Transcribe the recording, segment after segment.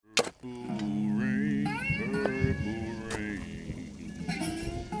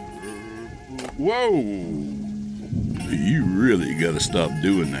Whoa! You really gotta stop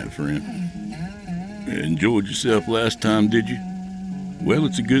doing that, friend. Enjoyed yourself last time, did you? Well,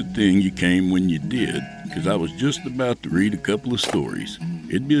 it's a good thing you came when you did, because I was just about to read a couple of stories.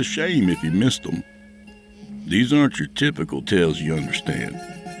 It'd be a shame if you missed them. These aren't your typical tales, you understand.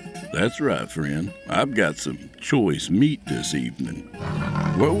 That's right, friend. I've got some choice meat this evening.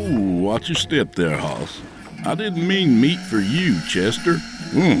 Whoa, watch your step there, Hoss. I didn't mean meat for you, Chester.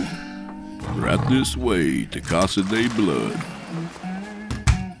 Right this way to Casa de Blood.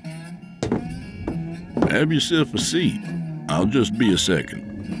 Have yourself a seat. I'll just be a second.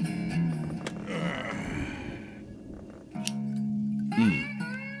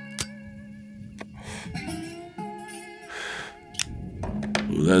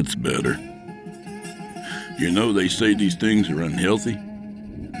 Well, that's better. You know, they say these things are unhealthy,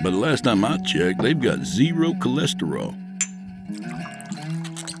 but the last time I checked, they've got 0 cholesterol.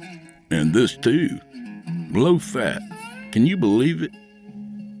 And this too, low fat. Can you believe it?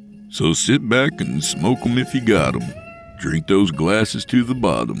 So sit back and smoke 'em if you got 'em. Drink those glasses to the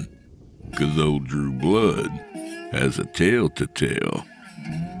bottom, 'cause old Drew Blood has a tale to tell.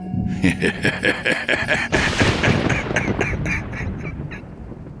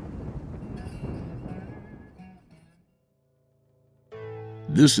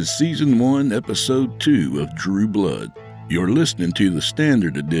 This is Season 1, Episode 2 of True Blood. You're listening to the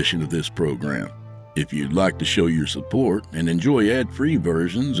standard edition of this program. If you'd like to show your support and enjoy ad-free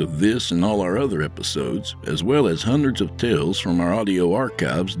versions of this and all our other episodes, as well as hundreds of tales from our audio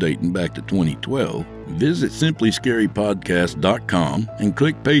archives dating back to 2012, visit simplyscarypodcast.com and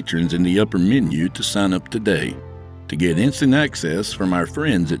click Patrons in the upper menu to sign up today to get instant access from our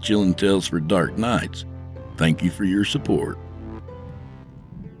friends at Chillin' Tales for Dark Nights. Thank you for your support.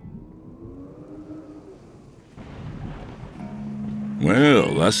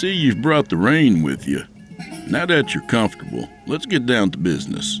 Well, I see you've brought the rain with you. Now that you're comfortable, let's get down to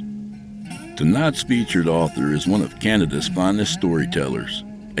business. Tonight's featured author is one of Canada's finest storytellers,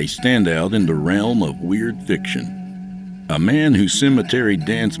 a standout in the realm of weird fiction. A man who Cemetery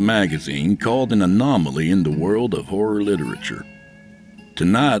Dance magazine called an anomaly in the world of horror literature.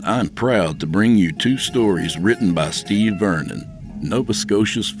 Tonight, I'm proud to bring you 2 stories written by Steve Vernon, Nova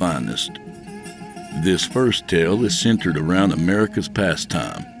Scotia's finest. This first tale is centered around America's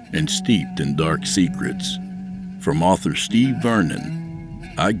pastime and steeped in dark secrets. From author Steve Vernon,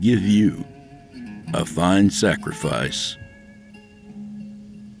 I give you A Fine Sacrifice.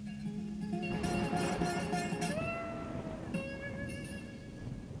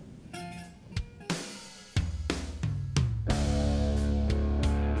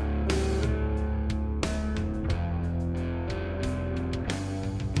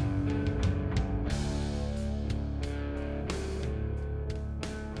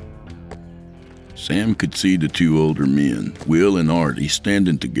 Sam could see the 2 older men, Will and Artie,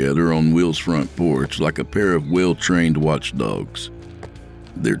 standing together on Will's front porch like a pair of well-trained watchdogs.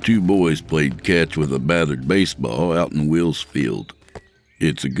 Their 2 boys played catch with a battered baseball out in Will's field.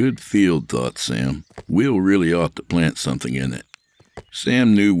 It's a good field, thought Sam. Will really ought to plant something in it.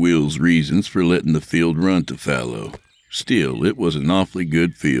 Sam knew Will's reasons for letting the field run to fallow. Still, it was an awfully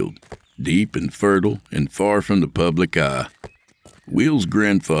good field, deep and fertile and far from the public eye. Will's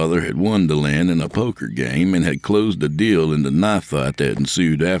grandfather had won the land in a poker game and had closed a deal in the knife fight that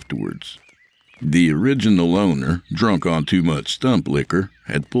ensued afterwards. The original owner, drunk on too much stump liquor,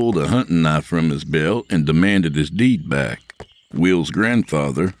 had pulled a hunting knife from his belt and demanded his deed back. Will's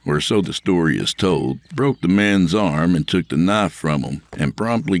grandfather, or so the story is told, broke the man's arm and took the knife from him and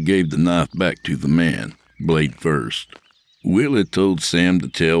promptly gave the knife back to the man, blade first. Will had told Sam the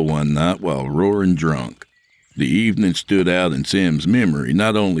tale one night while roaring drunk. The evening stood out in Sam's memory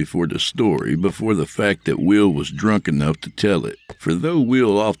not only for the story, but for the fact that Will was drunk enough to tell it. For though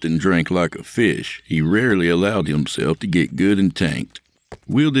Will often drank like a fish, he rarely allowed himself to get good and tanked.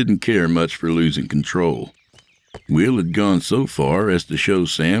 Will didn't care much for losing control. Will had gone so far as to show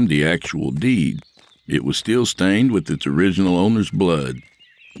Sam the actual deed. It was still stained with its original owner's blood.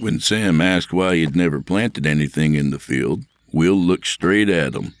 When Sam asked why he had never planted anything in the field, Will looked straight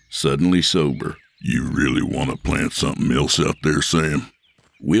at him, suddenly sober. "You really want to plant something else out there, Sam?"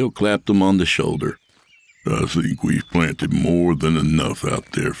 Will clapped him on the shoulder. "I think we've planted more than enough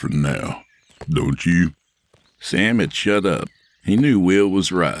out there for now. Don't you?" Sam had shut up. He knew Will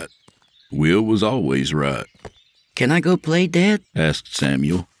was right. Will was always right. "Can I go play, Dad?" asked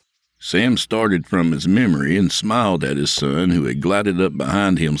Samuel. Sam started from his memory and smiled at his son, who had glided up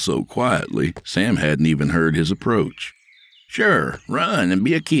behind him so quietly Sam hadn't even heard his approach. "Sure, run and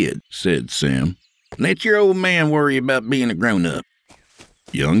be a kid," said Sam. "Let your old man worry about being a grown-up."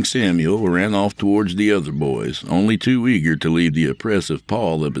 Young Samuel ran off towards the other boys, only too eager to leave the oppressive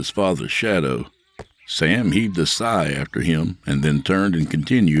pall of his father's shadow. Sam heaved a sigh after him and then turned and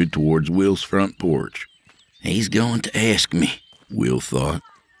continued towards Will's front porch. He's going to ask me, Will thought.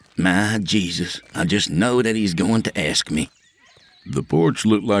 My Jesus, I just know that he's going to ask me. The porch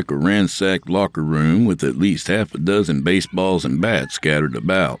looked like a ransacked locker room with at least half a dozen baseballs and bats scattered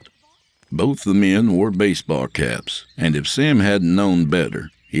about. Both the men wore baseball caps, and if Sam hadn't known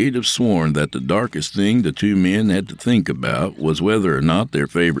better, he'd have sworn that the darkest thing the two men had to think about was whether or not their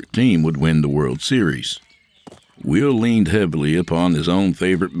favorite team would win the World Series. Will leaned heavily upon his own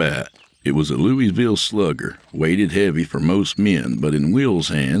favorite bat. It was a Louisville Slugger, weighted heavy for most men, but in Will's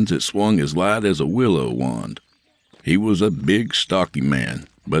hands it swung as light as a willow wand. He was a big, stocky man,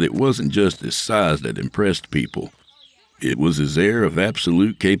 but it wasn't just his size that impressed people. It was his air of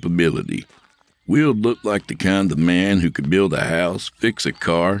absolute capability. Will looked like the kind of man who could build a house, fix a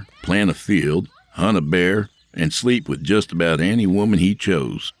car, plant a field, hunt a bear, and sleep with just about any woman he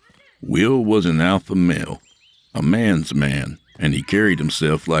chose. Will was an alpha male, a man's man, and he carried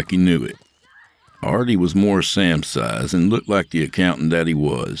himself like he knew it. Artie was more Sam's size and looked like the accountant that he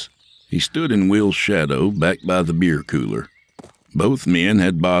was. He stood in Will's shadow back by the beer cooler. Both men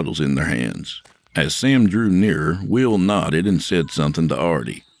had bottles in their hands. As Sam drew nearer, Will nodded and said something to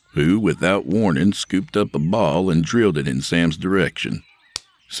Artie, who, without warning, scooped up a ball and drilled it in Sam's direction.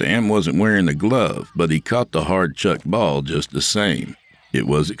 Sam wasn't wearing a glove, but he caught the hard-chucked ball just the same. It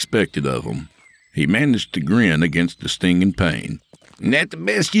was expected of him. He managed to grin against the stinging pain. "That the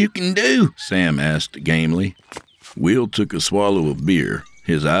best you can do?" Sam asked gamely. Will took a swallow of beer,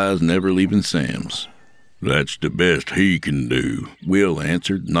 his eyes never leaving Sam's. "That's the best he can do," Will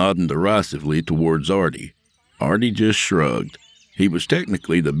answered, nodding derisively towards Artie. Artie just shrugged. He was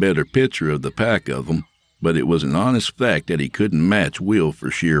technically the better pitcher of the pack of them, but it was an honest fact that he couldn't match Will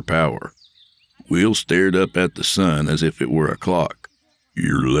for sheer power. Will stared up at the sun as if it were a clock.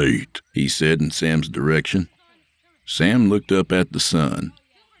 "You're late," he said in Sam's direction. Sam looked up at the sun.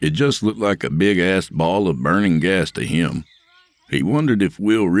 It just looked like a big-ass ball of burning gas to him. He wondered if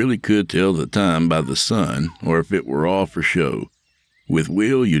Will really could tell the time by the sun, or if it were all for show. With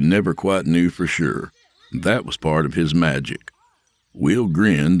Will, you never quite knew for sure. That was part of his magic. Will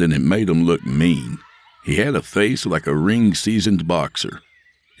grinned, and it made him look mean. He had a face like a ring-seasoned boxer.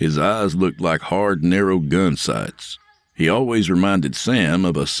 His eyes looked like hard, narrow gun sights. He always reminded Sam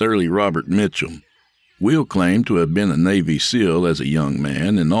of a surly Robert Mitchum. Will claimed to have been a Navy SEAL as a young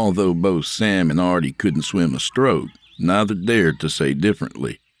man, and although both Sam and Artie couldn't swim a stroke, neither dared to say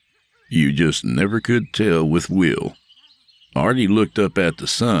differently. You just never could tell with Will. Artie looked up at the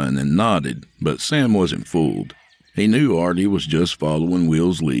sun and nodded, but Sam wasn't fooled. He knew Artie was just following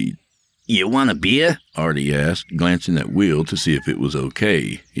Will's lead. "You want a beer?" Artie asked, glancing at Will to see if it was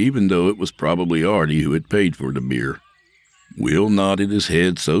okay, even though it was probably Artie who had paid for the beer. Will nodded his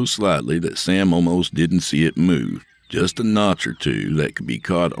head so slightly that Sam almost didn't see it move, just a notch or two that could be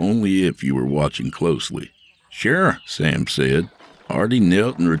caught only if you were watching closely. "Sure," Sam said. Artie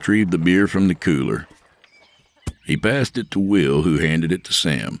knelt and retrieved the beer from the cooler. He passed it to Will, who handed it to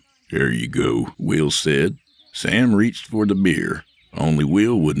Sam. "Here you go," Will said. Sam reached for the beer, only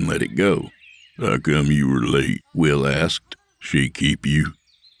Will wouldn't let it go. "How come you were late?" Will asked. "She keep you?"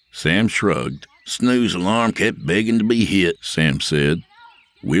 Sam shrugged. "Snooze alarm kept begging to be hit," Sam said.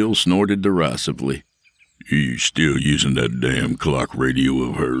 Will snorted derisively. "You still using that damn clock radio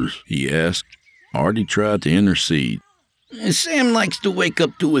of hers?" he asked. Artie tried to intercede. "Sam likes to wake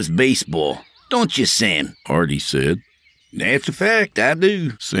up to his baseball. Don't you, Sam?" Artie said. "That's a fact, I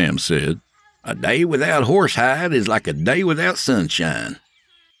do," Sam said. "A day without horsehide is like a day without sunshine."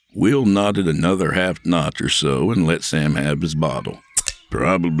 Will nodded another half-notch or so and let Sam have his bottle.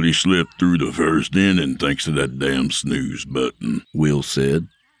 "Probably slipped through the first inning thanks to that damn snooze button," Will said.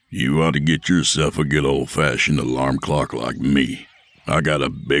 "You ought to get yourself a good old-fashioned alarm clock like me. I got a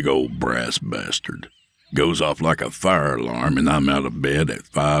big old brass bastard. Goes off like a fire alarm, and I'm out of bed at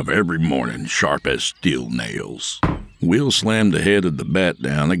 5 every morning, sharp as steel nails." Will slammed the head of the bat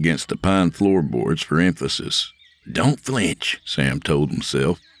down against the pine floorboards for emphasis. "Don't flinch," Sam told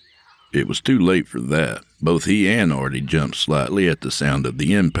himself. It was too late for that. Both he and Artie jumped slightly at the sound of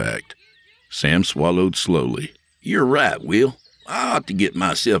the impact. Sam swallowed slowly. "You're right, Will. I ought to get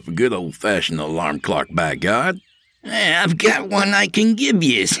myself a good old-fashioned alarm clock, by God. I've got one I can give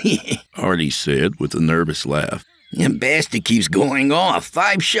you," Artie said with a nervous laugh. "The bastard keeps going off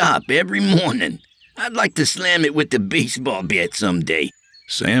 5 sharp every morning. I'd like to slam it with the baseball bat someday."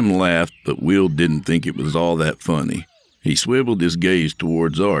 Sam laughed, but Will didn't think it was all that funny. He swiveled his gaze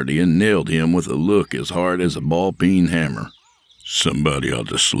towards Artie and nailed him with a look as hard as a ball-peen hammer. Somebody ought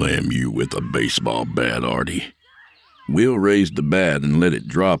to slam you with a baseball bat, Artie. Will raised the bat and let it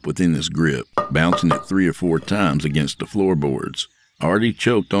drop within his grip, bouncing it 3 or 4 times against the floorboards. Artie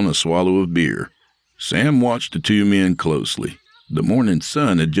choked on a swallow of beer. Sam watched the two men closely. The morning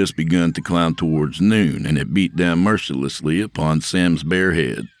sun had just begun to climb towards noon, and it beat down mercilessly upon Sam's bare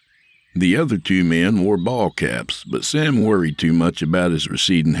head. The other two men wore ball caps, but Sam worried too much about his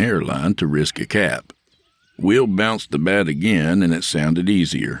receding hairline to risk a cap. Will bounced the bat again, and it sounded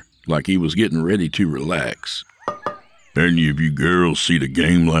easier, like he was getting ready to relax. "Any of you girls see the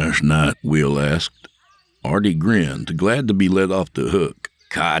game last night?" Will asked. Artie grinned, glad to be let off the hook.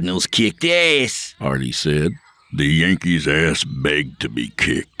 "Cardinals kicked ass," Artie said. "The Yankees' ass begged to be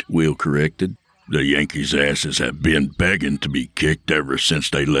kicked," Will corrected. "The Yankees' asses have been begging to be kicked ever since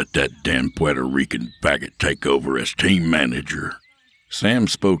they let that damn Puerto Rican faggot take over as team manager." Sam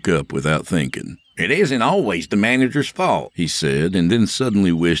spoke up without thinking. "It isn't always the manager's fault," he said, and then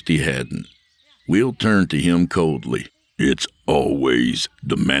suddenly wished he hadn't. Will turned to him coldly. "It's always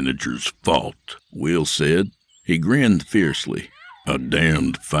the manager's fault," Will said. He grinned fiercely. "A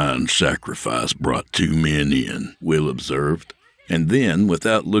damned fine sacrifice brought 2 men in," Will observed. And then,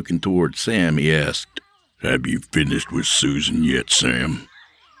 without looking toward Sam, he asked, "Have you finished with Susan yet, Sam?"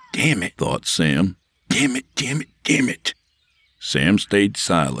 "Damn it," thought Sam. "Damn it, damn it, damn it." Sam stayed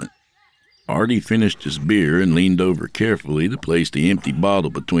silent. Artie finished his beer and leaned over carefully to place the empty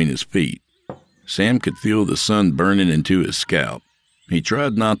bottle between his feet. Sam could feel the sun burning into his scalp. He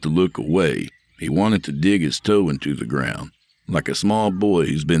tried not to look away. He wanted to dig his toe into the ground, like a small boy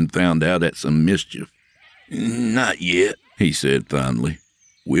who's been found out at some mischief. "Not yet," he said finally.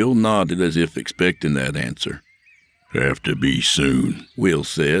 Will nodded as if expecting that answer. "Have to be soon," Will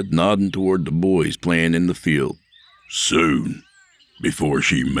said, nodding toward the boys playing in the field. "Soon, before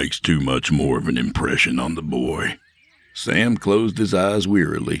she makes too much more of an impression on the boy." Sam closed his eyes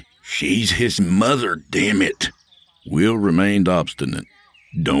wearily. "She's his mother, damn it." Will remained obstinate.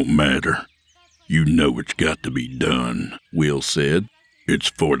 "Don't matter. You know it's got to be done," Will said. "It's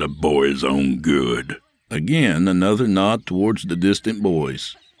for the boy's own good." Again, another nod towards the distant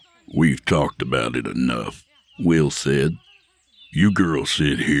boys. "We've talked about it enough," Will said. "You girls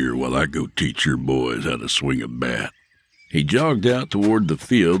sit here while I go teach your boys how to swing a bat." He jogged out toward the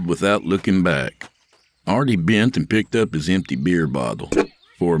field without looking back. Artie bent and picked up his empty beer bottle.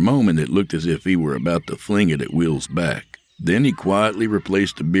 For a moment it looked as if he were about to fling it at Will's back. Then he quietly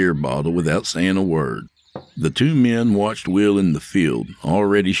replaced the beer bottle without saying a word. The two men watched Will in the field,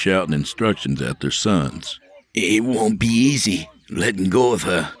 already shouting instructions at their sons. "It won't be easy letting go of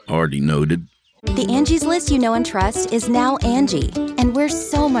her," Artie noted. The Angie's List you know and trust is now Angie, and we're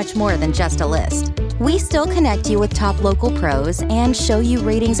so much more than just a list. We still connect you with top local pros and show you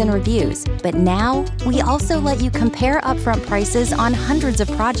ratings and reviews, but now we also let you compare upfront prices on hundreds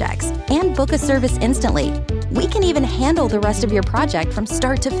of projects and book a service instantly. We can even handle the rest of your project from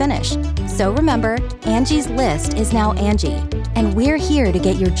start to finish. So remember, Angie's List is now Angie, and we're here to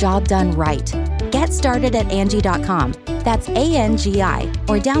get your job done right. Get started at Angie.com. That's ANGI,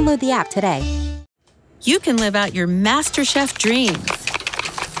 or download the app today. You can live out your MasterChef dreams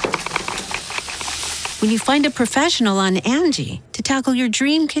when you find a professional on Angie to tackle your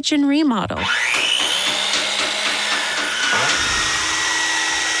dream kitchen remodel.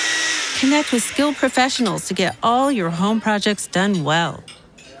 Connect with skilled professionals to get all your home projects done well.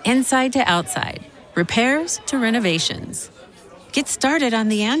 Inside to outside, repairs to renovations. Get started on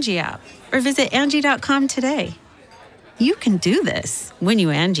the Angie app or visit Angie.com today. You can do this when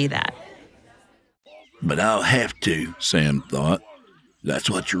you Angie that. "But I'll have to," Sam thought. "That's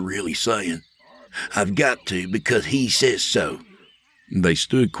what you're really saying. I've got to because he says so." They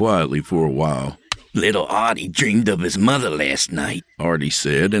stood quietly for a while. "Little Artie dreamed of his mother last night," Artie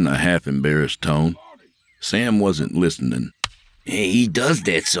said in a half-embarrassed tone. Sam wasn't listening. "He does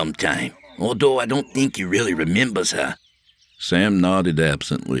that sometime, although I don't think he really remembers her." Sam nodded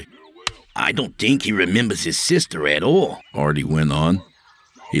absently. "I don't think he remembers his sister at all," Artie went on.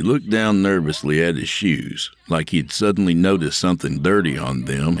 He looked down nervously at his shoes, like he'd suddenly noticed something dirty on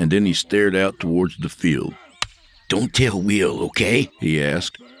them, and then he stared out towards the field. "Don't tell Will, okay?" he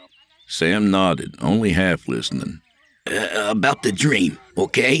asked. Sam nodded, only half listening. About the dream,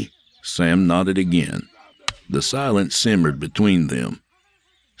 okay?" Sam nodded again. The silence simmered between them.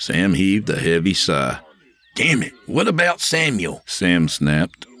 Sam heaved a heavy sigh. "Damn it, what about Samuel?" Sam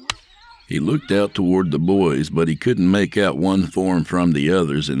snapped. He looked out toward the boys, but he couldn't make out one form from the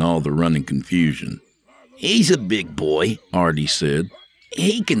others in all the running confusion. "He's a big boy," Artie said.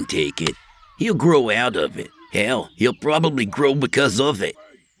 "He can take it. He'll grow out of it. Hell, he'll probably grow because of it.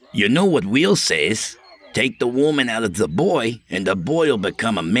 You know what Will says? Take the woman out of the boy, and the boy will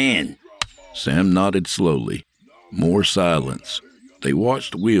become a man. Sam nodded slowly. More silence. They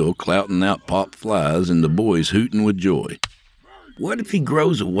watched Will clouting out pop flies and the boys hooting with joy. What if he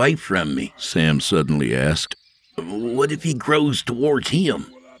grows away from me? Sam suddenly asked. What if he grows towards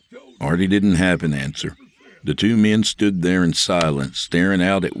him? Artie didn't have an answer. The two men stood there in silence, staring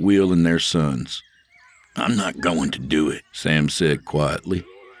out at Will and their sons. I'm not going to do it, Sam said quietly.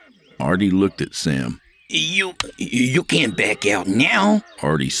 Artie looked at Sam. You can't back out now,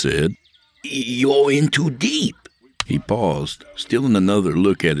 Artie said. You're in too deep. He paused, stealing another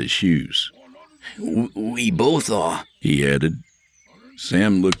look at his shoes. We both are, he added.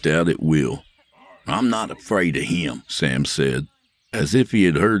 Sam looked out at Will. I'm not afraid of him, Sam said. As if he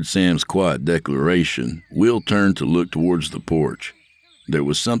had heard Sam's quiet declaration, Will turned to look towards the porch. There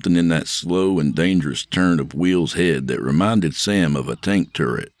was something in that slow and dangerous turn of Will's head that reminded Sam of a tank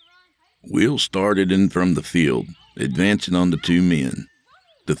turret. Will started in from the field, advancing on the two men.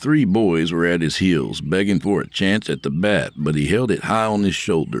 The three boys were at his heels, begging for a chance at the bat, but he held it high on his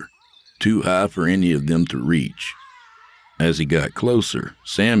shoulder, too high for any of them to reach. As he got closer,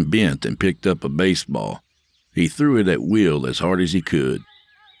 Sam bent and picked up a baseball. He threw it at Will as hard as he could.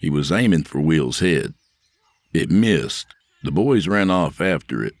 He was aiming for Will's head. It missed. The boys ran off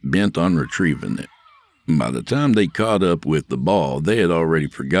after it, bent on retrieving it. By the time they caught up with the ball, they had already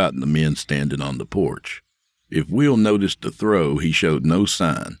forgotten the men standing on the porch. If Will noticed the throw, he showed no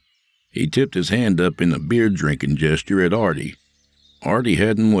sign. He tipped his hand up in a beer-drinking gesture at Artie. Artie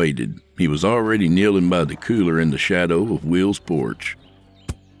hadn't waited. He was already kneeling by the cooler in the shadow of Will's porch.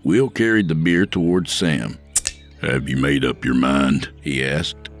 Will carried the beer towards Sam. Have you made up your mind? He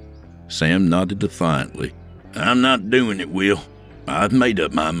asked. Sam nodded defiantly. I'm not doing it, Will. I've made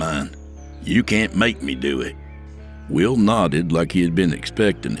up my mind. You can't make me do it. Will nodded like he had been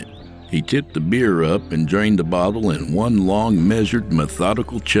expecting it. He tipped the beer up and drained the bottle in one long, measured,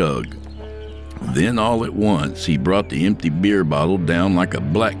 methodical chug. Then all at once, he brought the empty beer bottle down like a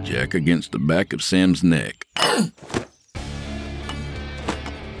blackjack against the back of Sam's neck.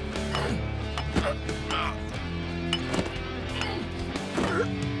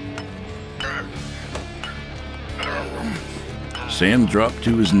 Sam dropped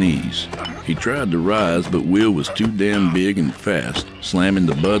to his knees. He tried to rise, but Will was too damn big and fast, slamming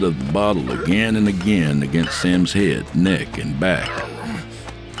the butt of the bottle again and again against Sam's head, neck, and back.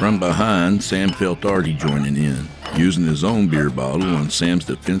 From behind, Sam felt Artie joining in, using his own beer bottle on Sam's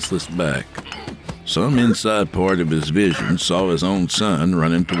defenseless back. Some inside part of his vision saw his own son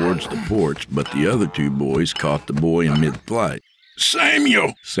running towards the porch, but the other two boys caught the boy in mid-flight.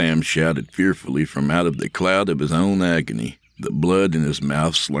 Samuel! Sam shouted fearfully from out of the cloud of his own agony, the blood in his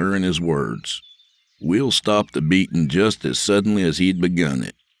mouth slurring his words. Will stopped the beating just as suddenly as he'd begun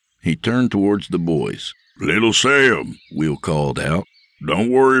it. He turned towards the boys. Little Sam, Will called out.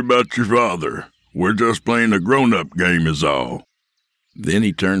 Don't worry about your father. We're just playing a grown-up game is all. Then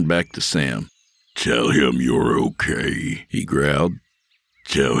he turned back to Sam. Tell him you're okay, he growled.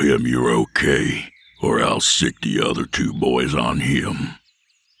 Tell him you're okay, or I'll sick the other two boys on him.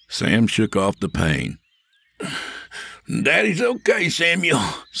 Sam shook off the pain. Daddy's okay, Samuel,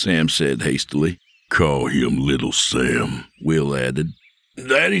 Sam said hastily. Call him Little Sam, Will added.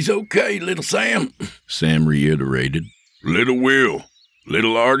 Daddy's okay, Little Sam, Sam reiterated. Little Will,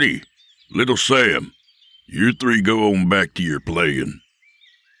 Little Artie, Little Sam, you three go on back to your playing.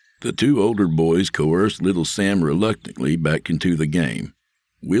 The two older boys coerced Little Sam reluctantly back into the game.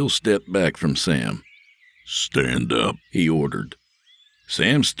 Will stepped back from Sam. Stand up, he ordered.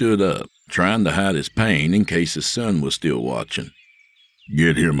 Sam stood up, trying to hide his pain in case his son was still watching.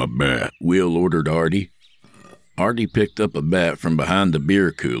 Get him a bat, Will ordered Artie. Artie picked up a bat from behind the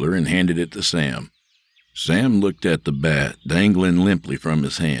beer cooler and handed it to Sam. Sam looked at the bat, dangling limply from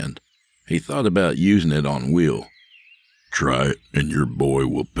his hand. He thought about using it on Will. Try it, and your boy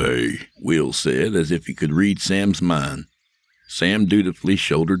will pay, Will said, as if he could read Sam's mind. Sam dutifully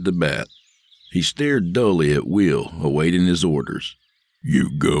shouldered the bat. He stared dully at Will, awaiting his orders.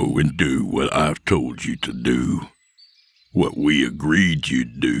 You go and do what I've told you to do. What we agreed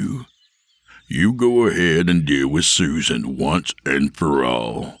you'd do. You go ahead and deal with Susan once and for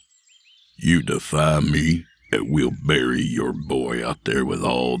all. You defy me, and we'll bury your boy out there with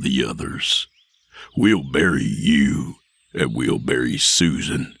all the others. We'll bury you, and we'll bury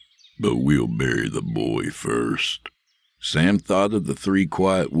Susan, but we'll bury the boy first. Sam thought of the three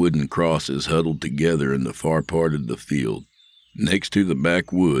quiet wooden crosses huddled together in the far part of the field, next to the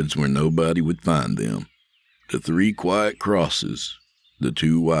backwoods where nobody would find them. The three quiet crosses, the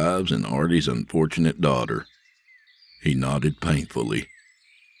two wives and Artie's unfortunate daughter. He nodded painfully.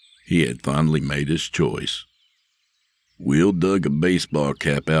 He had finally made his choice. Will dug a baseball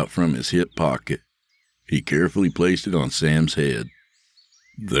cap out from his hip pocket. He carefully placed it on Sam's head.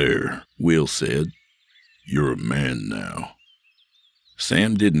 "There," Will said. "You're a man now."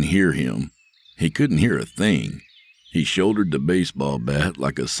 Sam didn't hear him. He couldn't hear a thing. He shouldered the baseball bat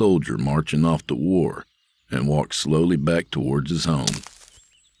like a soldier marching off to war and walked slowly back towards his home.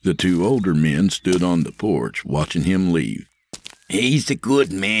 The two older men stood on the porch watching him leave. "He's a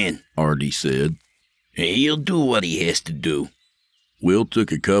good man," Artie said. "He'll do what he has to do." Will took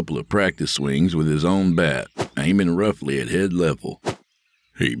a couple of practice swings with his own bat, aiming roughly at head level.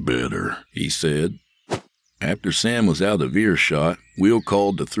 "He better," he said. After Sam was out of earshot, Will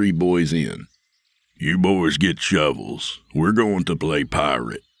called the three boys in. "You boys get shovels. We're going to play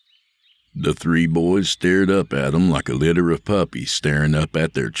pirate." The three boys stared up at him like a litter of puppies staring up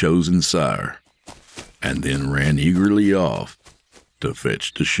at their chosen sire, and then ran eagerly off to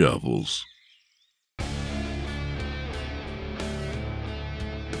fetch the shovels.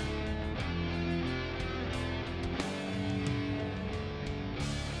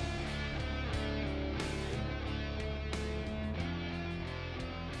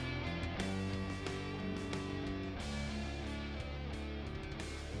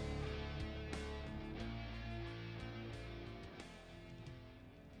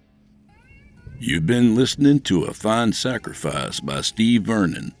 You've been listening to A Fine Sacrifice by Steve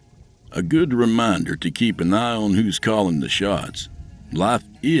Vernon. A good reminder to keep an eye on who's calling the shots. Life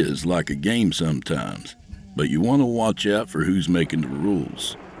is like a game sometimes, but you want to watch out for who's making the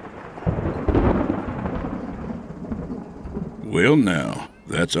rules. Well now,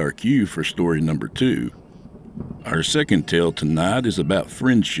 that's our cue for story number 2. Our second tale tonight is about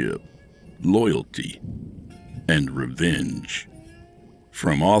friendship, loyalty, and revenge.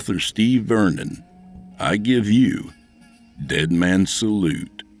 From author Steve Vernon, I give you Dead Man's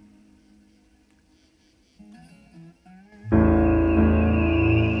Salute.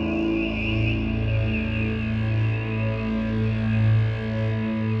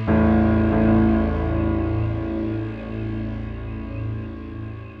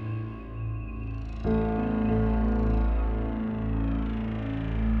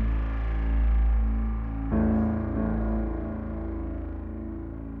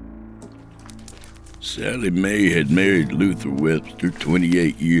 Sally Mae had married Luther Webster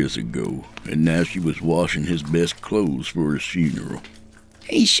 28 years ago, and now she was washing his best clothes for his funeral.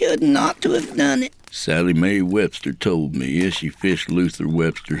 "He should not to have done it," Sally Mae Webster told me as she fished Luther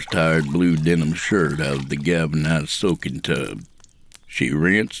Webster's tired blue denim shirt out of the galvanized soaking tub. She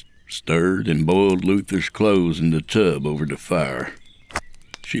rinsed, stirred, and boiled Luther's clothes in the tub over the fire.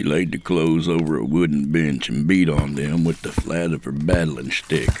 She laid the clothes over a wooden bench and beat on them with the flat of her battling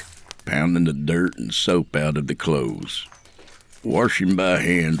stick, pounding the dirt and soap out of the clothes. Washing by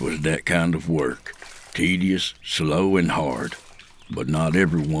hand was that kind of work, tedious, slow, and hard, but not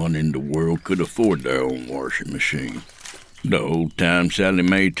everyone in the world could afford their own washing machine. The whole time Sally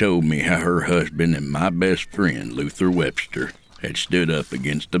Mae told me how her husband and my best friend, Luther Webster, had stood up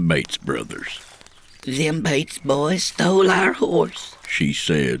against the Bates brothers. "Them Bates boys stole our horse," She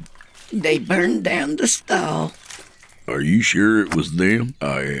said. "They burned down the stall." "Are you sure it was them?"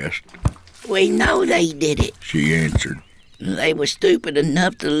 I asked. "We know they did it. She answered. They were stupid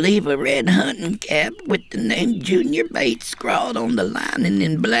enough to leave a red hunting cap with the name Junior Bates scrawled on the lining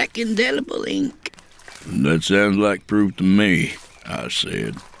in black indelible ink." "That sounds like proof to me," I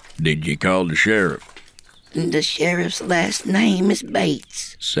said. "Did you call the sheriff?" "The sheriff's last name is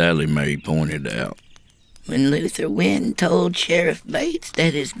Bates." Sally Mae pointed out. When Luther went and told Sheriff Bates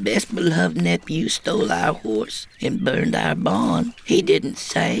that his best beloved nephew stole our horse and burned our barn, he didn't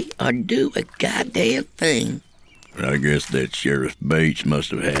say or do a goddamn thing. "I guess that Sheriff Bates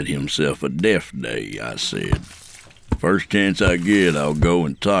must have had himself a death day," I said. "First chance I get, I'll go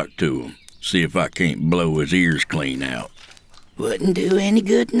and talk to him, see if I can't blow his ears clean out." "Wouldn't do any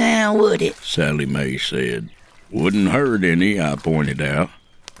good now, would it?" Sally Mae said. "Wouldn't hurt any," I pointed out.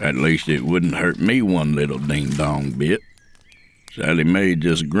 "At least it wouldn't hurt me one little ding-dong bit." Sally Mae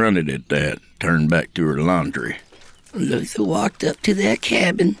just grunted at that, turned back to her laundry. "Luther walked up to their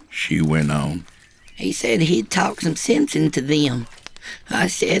cabin," she went on. "He said he'd talk some sense into them. I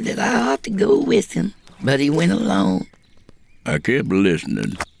said that I ought to go with him, but he went alone. I kept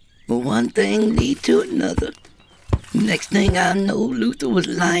listening. Well, one thing lead to another. Next thing I know, Luther was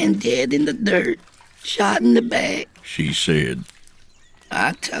lying dead in the dirt, shot in the back," she said.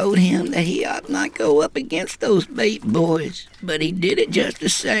 "I told him that he ought not go up against those Bates boys, but he did it just the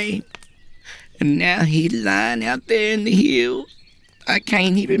same. And now he's lying out there in the hills. I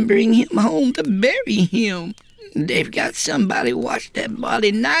can't even bring him home to bury him. They've got somebody watch that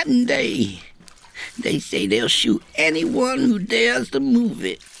body night and day. They say they'll shoot anyone who dares to move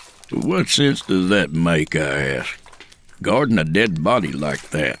it. What sense does that make, I asked? Guarding a dead body like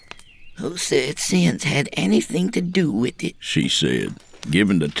that? Who said sense had anything to do with it? She said,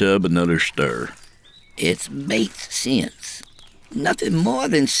 giving the tub another stir. It's Bates' sense. Nothing more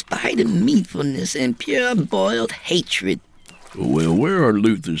than spite and meanfulness and pure boiled hatred. Well, where are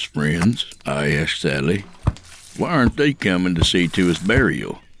Luther's friends? I asked Sally. Why aren't they coming to see to his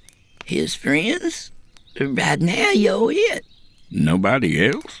burial? His friends? Right now, you're it. Nobody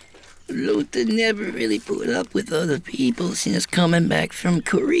else? Luther never really put up with other people since coming back from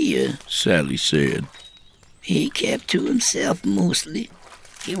Korea, Sally said. He kept to himself mostly.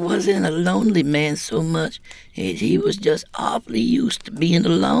 He wasn't a lonely man so much as he was just awfully used to being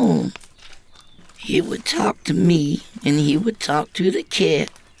alone. He would talk to me, and he would talk to the cat,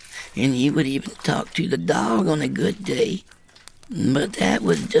 and he would even talk to the dog on a good day. But that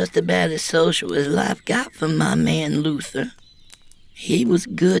was just about as social as life got for my man Luther. He was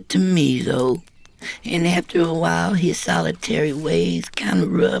good to me, though, and after a while his solitary ways kind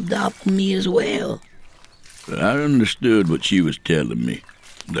of rubbed off on me as well. I understood what she was telling me.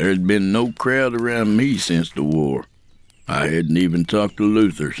 There had been no crowd around me since the war. I hadn't even talked to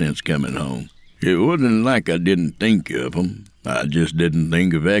Luther since coming home. It wasn't like I didn't think of him. I just didn't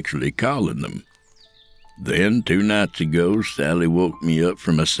think of actually calling them. Then, 2 nights ago, Sally woke me up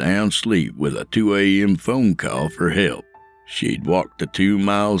from a sound sleep with a 2 a.m. phone call for help. She'd walked the 2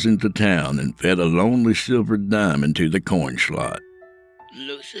 miles into town and fed a lonely silver dime into the coin slot.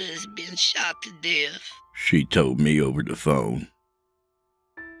 Luther has been shot to death, she told me over the phone.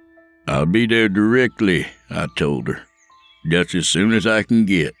 I'll be there directly, I told her, just as soon as I can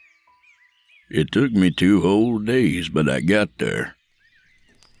get. It took me 2 whole days, but I got there.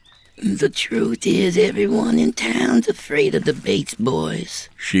 The truth is everyone in town's afraid of the Bates boys,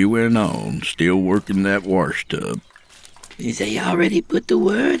 she went on, still working that wash tub. They already put the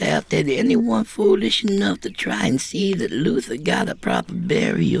word out that anyone foolish enough to try and see that Luther got a proper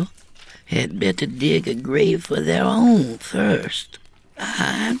burial had better dig a grave for their own first.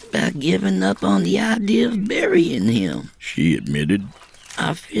 I've about given up on the idea of burying him, she admitted.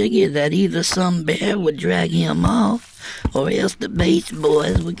 I figured that either some bear would drag him off, or else the Bates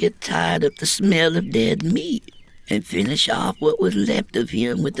boys would get tired of the smell of dead meat and finish off what was left of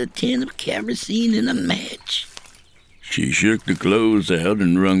him with a tin of kerosene and a match. She shook the clothes out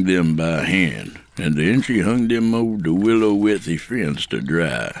and wrung them by hand, and then she hung them over the willow-withy fence to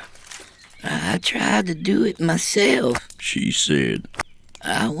dry. I tried to do it myself, she said.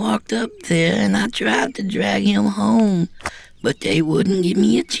 I walked up there and I tried to drag him home, but they wouldn't give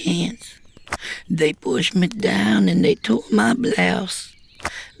me a chance. They pushed me down and they tore my blouse.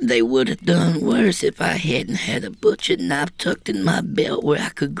 They would have done worse if I hadn't had a butcher knife tucked in my belt where I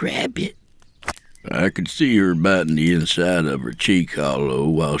could grab it. I could see her biting the inside of her cheek hollow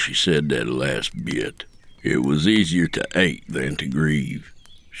while she said that last bit. It was easier to ache than to grieve.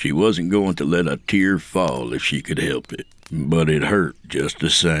 She wasn't going to let a tear fall if she could help it, but it hurt just the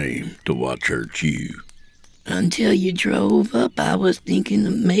same to watch her chew. Until you drove up, I was thinking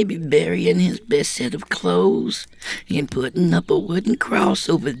of maybe burying his best set of clothes and putting up a wooden cross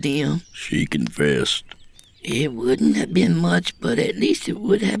over them, she confessed. It wouldn't have been much, but at least it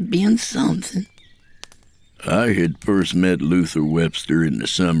would have been something. I had first met Luther Webster in the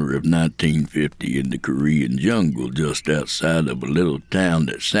summer of 1950 in the Korean jungle just outside of a little town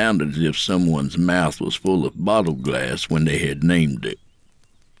that sounded as if someone's mouth was full of bottle glass when they had named it.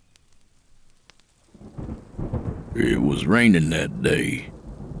 It was raining that day,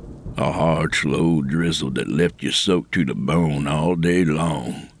 a hard, slow drizzle that left you soaked to the bone all day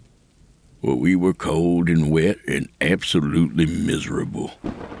long. Well, we were cold and wet and absolutely miserable.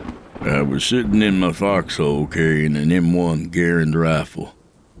 I was sitting in my foxhole carrying an M1 Garand rifle.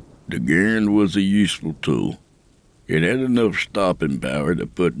 The Garand was a useful tool. It had enough stopping power to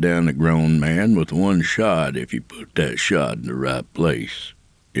put down a grown man with one shot if you put that shot in the right place.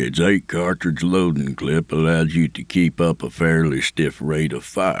 Its 8-cartridge loading clip allowed you to keep up a fairly stiff rate of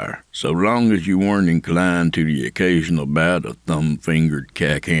fire, so long as you weren't inclined to the occasional bout of thumb-fingered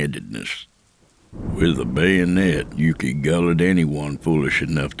cack-handedness. With a bayonet, you could gullet anyone foolish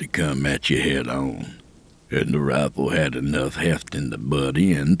enough to come at you head-on, and the rifle had enough heft in the butt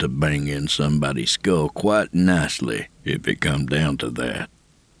end to bang in somebody's skull quite nicely, if it come down to that.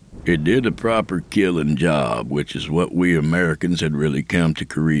 It did a proper killing job, which is what we Americans had really come to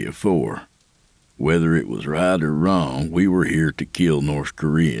Korea for. Whether it was right or wrong, we were here to kill North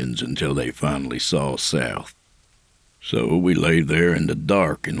Koreans until they finally saw south. So we lay there in the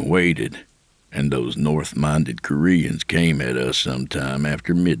dark and waited. and those north-minded Koreans came at us sometime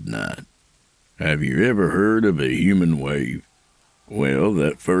after midnight. Have you ever heard of a human wave? Well,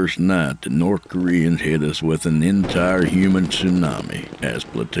 that first night, the North Koreans hit us with an entire human tsunami as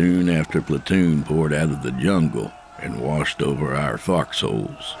platoon after platoon poured out of the jungle and washed over our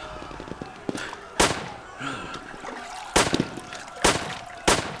foxholes.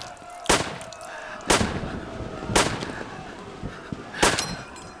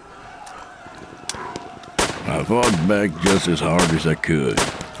 I fought back just as hard as I could,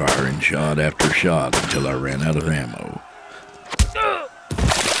 firing shot after shot until I ran out of ammo.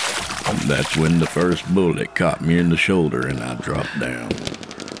 That's when the first bullet caught me in the shoulder and I dropped down.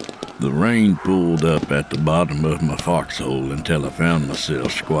 The rain pulled up at the bottom of my foxhole until I found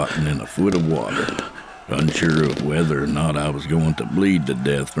myself squatting in a foot of water, unsure of whether or not I was going to bleed to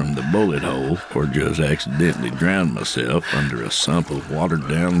death from the bullet hole or just accidentally drown myself under a sump of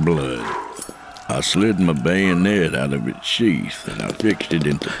watered-down blood. I slid my bayonet out of its sheath and I fixed it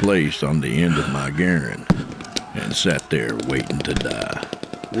into place on the end of my Garand and sat there waiting to die.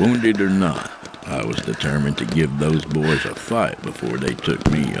 Wounded or not, I was determined to give those boys a fight before they took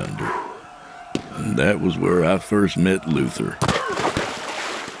me under. And that was where I first met Luther.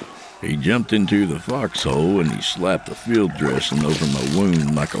 He jumped into the foxhole and he slapped the field dressing over my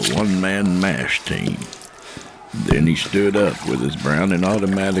wound like a one-man MASH team. Then he stood up with his Browning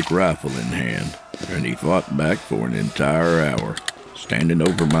automatic rifle in hand, and he fought back for an entire hour, standing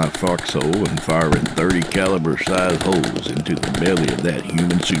over my foxhole and firing 30 caliber size holes into the belly of that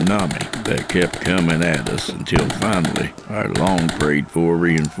human tsunami that kept coming at us until finally our long prayed for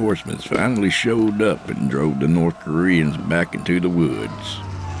reinforcements finally showed up and drove the North Koreans back into the woods.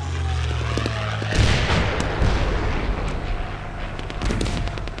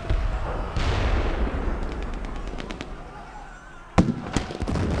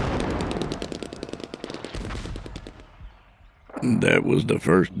 That was the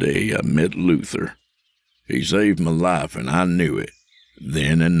first day I met Luther. He saved my life, and I knew it,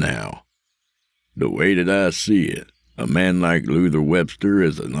 then and now. The way that I see it, a man like Luther Webster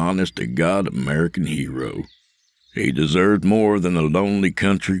is an honest-to-God American hero. He deserved more than a lonely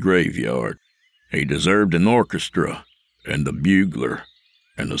country graveyard. He deserved an orchestra, and a bugler,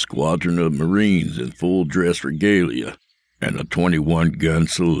 and a squadron of Marines in full-dress regalia, and a 21-gun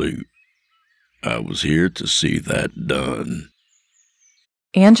salute. I was here to see that done.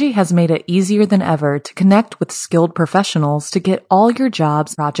 Angie has made it easier than ever to connect with skilled professionals to get all your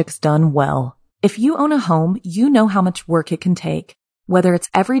jobs projects done well. If you own a home, you know how much work it can take, whether it's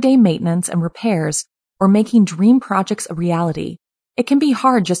everyday maintenance and repairs or making dream projects a reality. It can be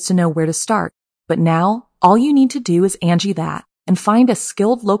hard just to know where to start, but now all you need to do is Angie that and find a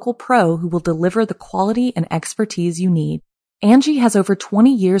skilled local pro who will deliver the quality and expertise you need. Angie has over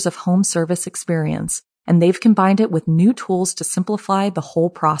 20 years of home service experience, and they've combined it with new tools to simplify the whole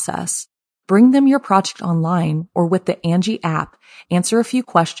process. Bring them your project online or with the Angie app, answer a few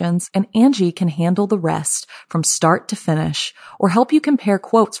questions, and Angie can handle the rest from start to finish, or help you compare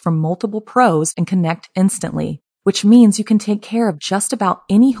quotes from multiple pros and connect instantly, which means you can take care of just about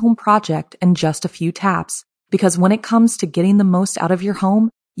any home project in just a few taps. Because when it comes to getting the most out of your home,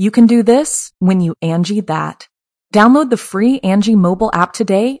 you can do this when you Angie that. Download the free Angie mobile app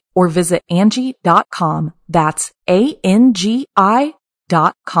today or visit Angie.com. That's ANGI.com.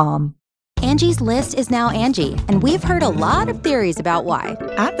 Angie's List is now Angie, and we've heard a lot of theories about why.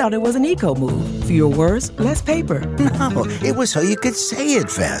 I thought it was an eco move. Fewer words, less paper. No, it was so you could say it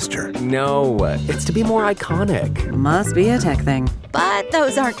faster. No, it's to be more iconic. Must be a tech thing. But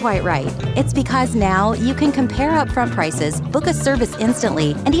those aren't quite right. It's because now you can compare upfront prices, book a service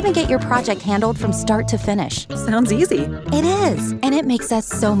instantly, and even get your project handled from start to finish. Sounds easy. It is, and it makes us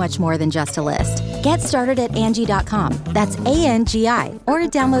so much more than just a list. Get started at Angie.com. That's ANGI, or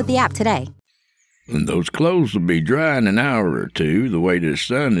download the app today. And those clothes will be dry in an hour or two, the way the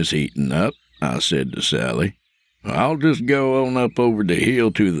sun is heating up, I said to Sally. I'll just go on up over the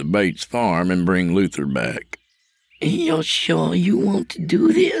hill to the Bates farm and bring Luther back. You're sure you want to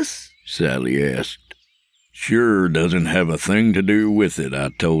do this? Sally asked. Sure doesn't have a thing to do with it, I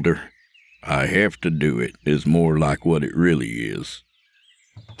told her. I have to do it is more like what it really is.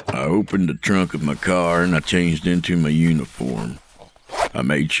 I opened the trunk of my car and I changed into my uniform. I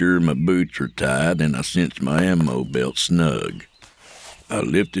made sure my boots were tied and I cinched my ammo belt snug. I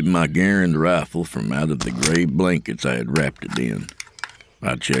lifted my Garand rifle from out of the gray blankets I had wrapped it in.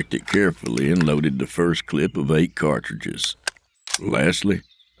 I checked it carefully and loaded the first clip of 8 cartridges. Lastly,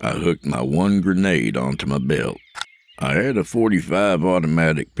 I hooked my 1 grenade onto my belt. I had a .45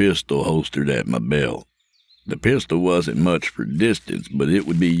 automatic pistol holstered at my belt. The pistol wasn't much for distance, but it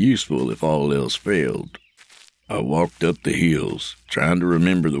would be useful if all else failed. I walked up the hills, trying to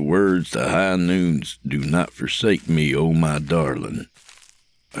remember the words to High Noon's "Do not forsake me, oh my darling."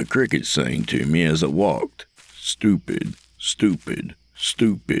 A cricket sang to me as I walked. Stupid, stupid,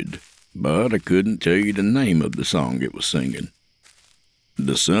 stupid. But I couldn't tell you the name of the song it was singing.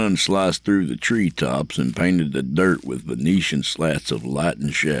 The sun sliced through the treetops and painted the dirt with Venetian slats of light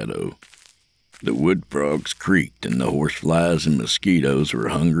and shadow. The wood frogs creaked and the horseflies and mosquitoes were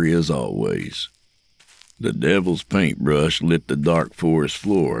hungry as always. The devil's paintbrush lit the dark forest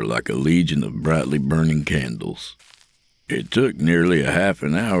floor like a legion of brightly burning candles. It took nearly a half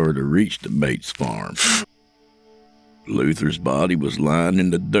an hour to reach the Bates farm. Luther's body was lying in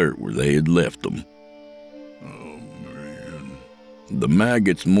the dirt where they had left him. Oh, man. The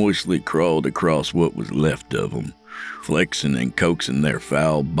maggots moistly crawled across what was left of him, flexing and coaxing their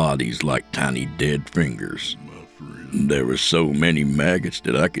foul bodies like tiny dead fingers. There were so many maggots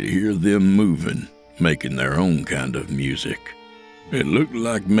that I could hear them moving, making their own kind of music. It looked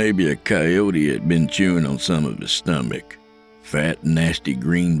like maybe a coyote had been chewing on some of his stomach. Fat, nasty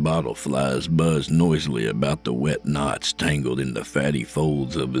green bottle flies buzzed noisily about the wet knots tangled in the fatty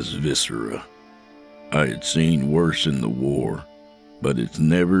folds of his viscera. I had seen worse in the war, but it's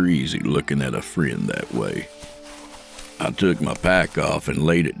never easy looking at a friend that way. I took my pack off and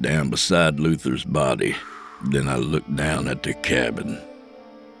laid it down beside Luther's body. Then I looked down at the cabin.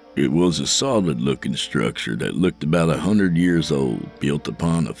 It was a solid-looking structure that looked about 100 years old, built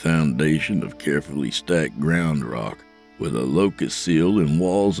upon a foundation of carefully stacked ground rock, with a locust seal and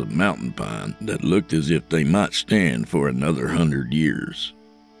walls of mountain pine that looked as if they might stand for another 100 years.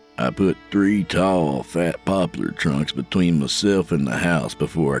 I put 3 tall, fat poplar trunks between myself and the house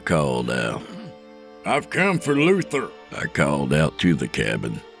before I called out. "I've come for Luther," I called out to the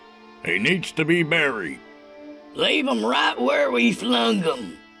cabin. "He needs to be buried." "Leave 'em right where we flung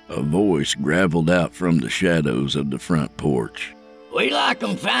 'em." A voice graveled out from the shadows of the front porch. "We like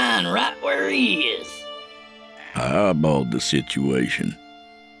 'em fine right where he is." I eyeballed the situation.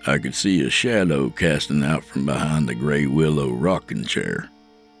 I could see a shadow casting out from behind the gray willow rocking chair.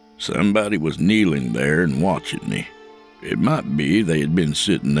 Somebody was kneeling there and watching me. It might be they had been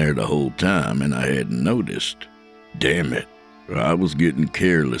sitting there the whole time and I hadn't noticed. Damn it, I was getting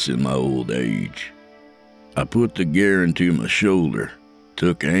careless in my old age. I put the gear into my shoulder,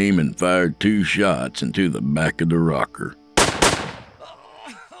 took aim and fired 2 shots into the back of the rocker.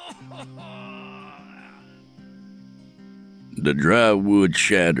 The dry wood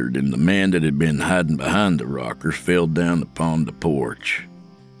shattered and the man that had been hiding behind the rocker fell down upon the porch.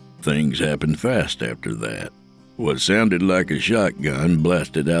 Things happened fast after that. What sounded like a shotgun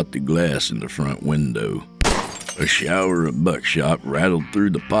blasted out the glass in the front window. A shower of buckshot rattled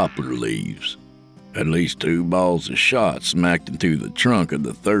through the poplar leaves. At least 2 balls of shot smacked into the trunk of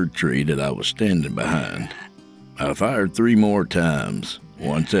the 3rd tree that I was standing behind. I fired 3 more times,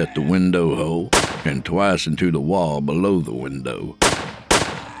 once at the window hole and twice into the wall below the window.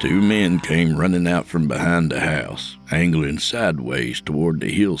 2 men came running out from behind the house, angling sideways toward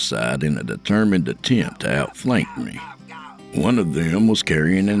the hillside in a determined attempt to outflank me. One of them was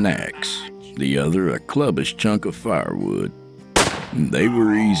carrying an axe, the other a clubbish chunk of firewood. They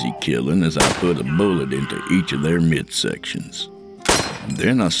were easy killing as I put a bullet into each of their midsections.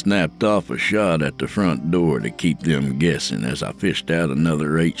 Then I snapped off a shot at the front door to keep them guessing as I fished out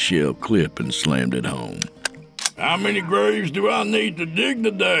another 8-shell clip and slammed it home. "How many graves do I need to dig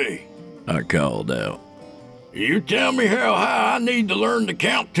today?" I called out. "You tell me how high I need to learn to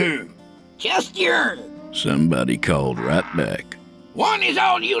count to." "Just yourn." Somebody called right back. "1 is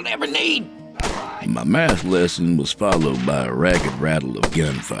all you'll ever need." My math lesson was followed by a ragged rattle of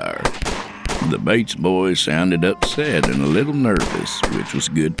gunfire. The Bates boys sounded upset and a little nervous, which was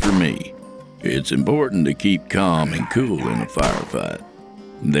good for me. It's important to keep calm and cool in a firefight.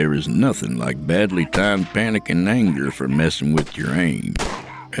 There is nothing like badly timed panic and anger for messing with your aim.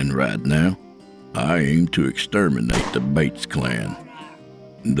 And right now, I aim to exterminate the Bates clan.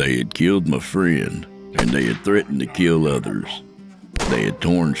 They had killed my friend, and they had threatened to kill others. They had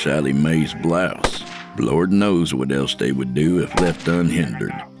torn Sally Mae's blouse. Lord knows what else they would do if left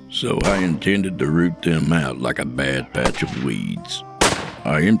unhindered. So I intended to root them out like a bad patch of weeds.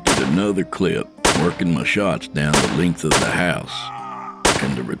 I emptied another clip, working my shots down the length of the house,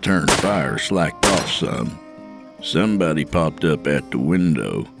 and the return fire slacked off some. Somebody popped up at the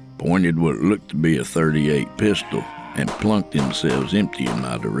window, pointed what looked to be a .38 pistol, and plunked themselves empty in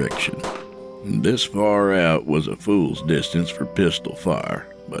my direction. This far out was a fool's distance for pistol fire,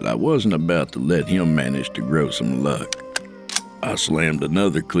 but I wasn't about to let him manage to grow some luck. I slammed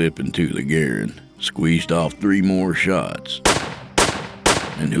another clip into the Garand, squeezed off 3 more shots,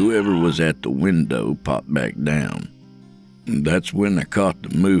 and whoever was at the window popped back down. That's when I caught the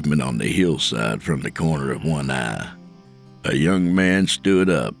movement on the hillside from the corner of one eye. A young man stood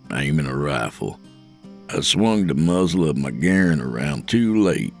up, aiming a rifle. I swung the muzzle of my Garand around too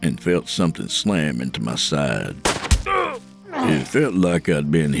late and felt something slam into my side. It felt like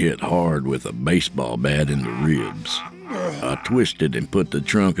I'd been hit hard with a baseball bat in the ribs. I twisted and put the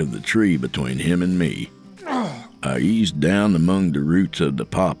trunk of the tree between him and me. I eased down among the roots of the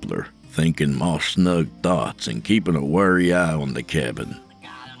poplar, thinking moss-snug thoughts and keeping a wary eye on the cabin.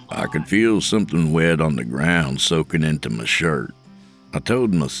 I could feel something wet on the ground soaking into my shirt. I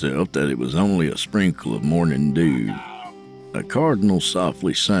told myself that it was only a sprinkle of morning dew. A cardinal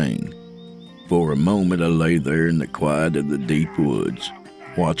softly sang. For a moment I lay there in the quiet of the deep woods,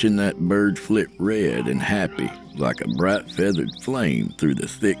 watching that bird flit red and happy like a bright feathered flame through the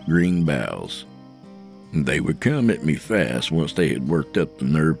thick green boughs. They would come at me fast once they had worked up the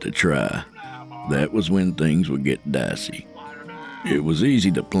nerve to try. That was when things would get dicey. It was easy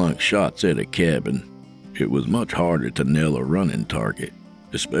to plunk shots at a cabin. It was much harder to nail a running target,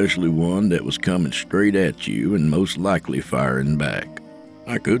 especially one that was coming straight at you and most likely firing back.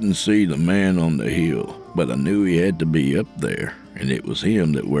 I couldn't see the man on the hill, but I knew he had to be up there, and it was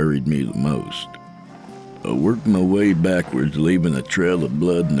him that worried me the most. I worked my way backwards, leaving a trail of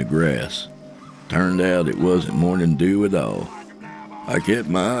blood in the grass. Turned out it wasn't morning dew at all. I kept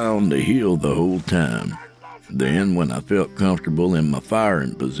my eye on the hill the whole time. Then, when I felt comfortable in my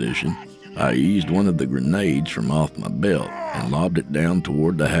firing position, I eased one of the grenades from off my belt and lobbed it down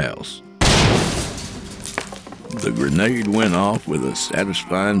toward the house. The grenade went off with a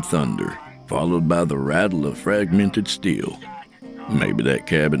satisfying thunder, followed by the rattle of fragmented steel. Maybe that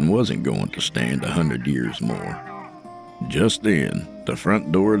cabin wasn't going to stand 100 years more. Just then, the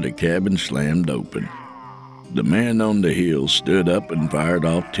front door of the cabin slammed open. The man on the hill stood up and fired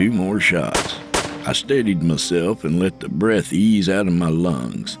off 2 more shots. I steadied myself and let the breath ease out of my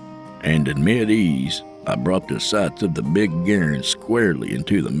lungs, and in mid-ease, I brought the sights of the big Garand squarely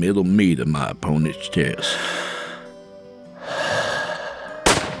into the middle meat of my opponent's chest.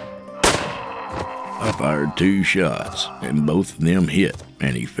 I fired 2 shots, and both of them hit,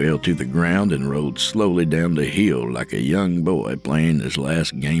 and he fell to the ground and rolled slowly down the hill like a young boy playing his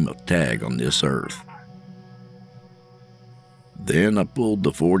last game of tag on this earth. Then I pulled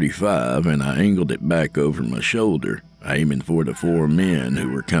the .45 and I angled it back over my shoulder, aiming for the 4 men who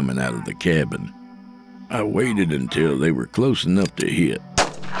were coming out of the cabin. I waited until they were close enough to hit.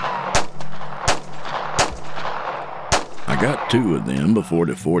 I got 2 of them before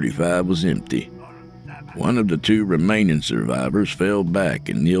the .45 was empty. One of the 2 remaining survivors fell back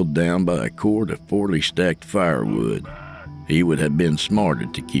and kneeled down by a cord of poorly stacked firewood. He would have been smarter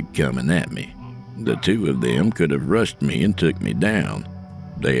to keep coming at me. The 2 of them could have rushed me and took me down.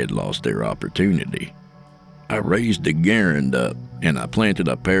 They had lost their opportunity. I raised the Garand up, and I planted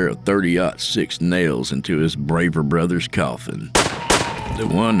a pair of 30-06 nails into his braver brother's coffin. The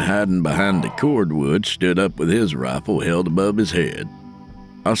one hiding behind the cordwood stood up with his rifle held above his head.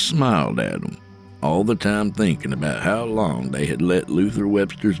 I smiled at him, all the time thinking about how long they had let Luther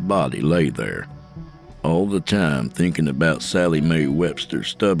Webster's body lay there. All the time thinking about Sally Mae Webster's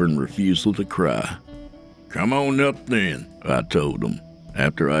stubborn refusal to cry. "Come on up then," I told him,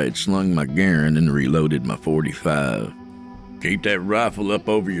 after I had slung my Garand and reloaded my .45. "Keep that rifle up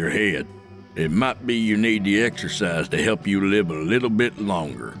over your head. It might be you need the exercise to help you live a little bit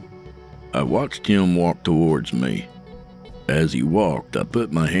longer." I watched him walk towards me. As he walked, I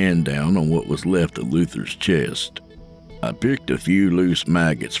put my hand down on what was left of Luther's chest. I picked a few loose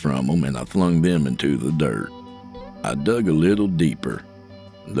maggots from him and I flung them into the dirt. I dug a little deeper.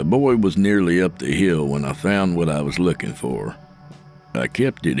 The boy was nearly up the hill when I found what I was looking for. I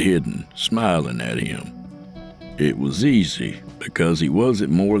kept it hidden, smiling at him. It was easy, because he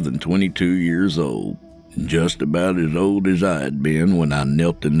wasn't more than 22 years old, just about as old as I had been when I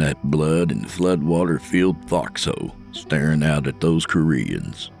knelt in that blood and floodwater-filled foxhole, staring out at those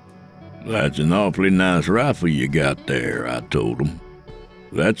Koreans. "That's an awfully nice rifle you got there," I told him.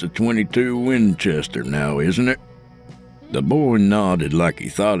 "That's a .22 Winchester now, isn't it?" The boy nodded like he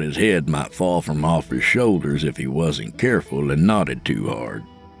thought his head might fall from off his shoulders if he wasn't careful, and nodded too hard.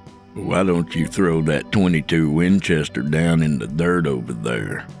 "Why don't you throw that .22 Winchester down in the dirt over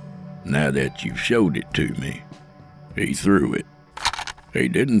there, now that you've showed it to me?" He threw it. He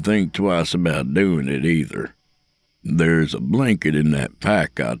didn't think twice about doing it either. "There's a blanket in that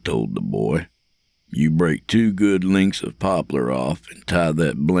pack," I told the boy. "You break 2 good lengths of poplar off and tie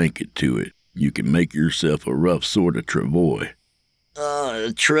that blanket to it. You can make yourself a rough sort of travois.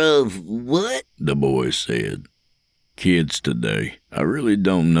 What? The boy said. Kids today, I really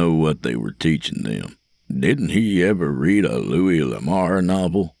don't know what they were teaching them. Didn't he ever read a Louis L'Amour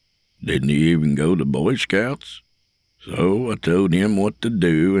novel? Didn't he even go to Boy Scouts? So I told him what to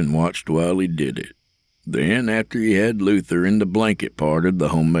do and watched while he did it. Then, after he had Luther in the blanket part of the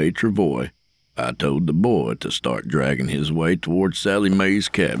homemade travois, I told the boy to start dragging his way towards Sally Mae's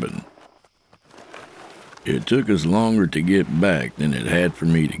cabin. It took us longer to get back than it had for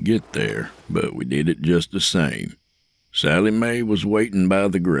me to get there, but we did it just the same. Sally Mae was waiting by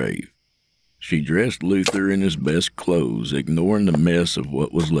the grave. She dressed Luther in his best clothes, ignoring the mess of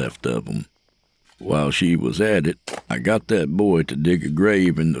what was left of him. While she was at it, I got that boy to dig a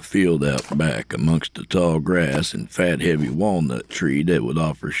grave in the field out back amongst the tall grass and fat, heavy walnut tree that would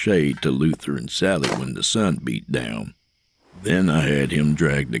offer shade to Luther and Sally when the sun beat down. Then I had him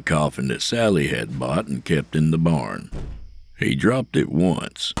drag the coffin that Sally had bought and kept in the barn. He dropped it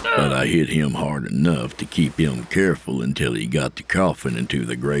once, but I hit him hard enough to keep him careful until he got the coffin into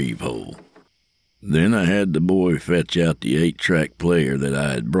the grave hole. Then I had the boy fetch out the 8-track player that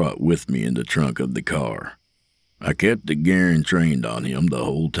I had brought with me in the trunk of the car. I kept the Garen trained on him the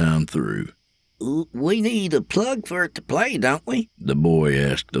whole time through. We need a plug for it to play, don't we? The boy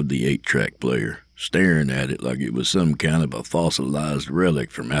asked of the 8-track player, staring at it like it was some kind of a fossilized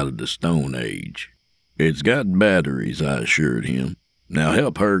relic from out of the Stone Age. It's got batteries, I assured him. Now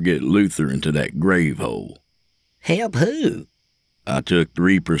help her get Luther into that grave hole. Help who? I took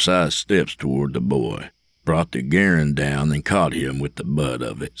 3 precise steps toward the boy, brought the Garen down and caught him with the butt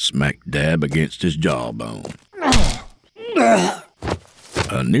of it, smack dab against his jawbone.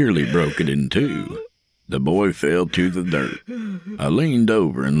 I nearly broke it in two. The boy fell to the dirt. I leaned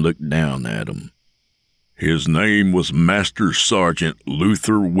over and looked down at him. His name was Master Sergeant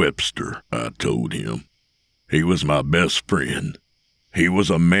Luther Webster, I told him. He was my best friend. He was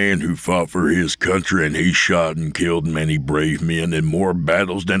a man who fought for his country, and he shot and killed many brave men in more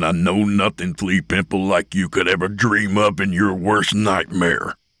battles than a know-nothing flea pimple like you could ever dream up in your worst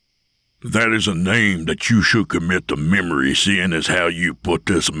nightmare. That is a name that you should commit to memory, seeing as how you put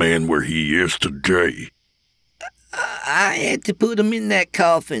this man where he is today. I had to put him in that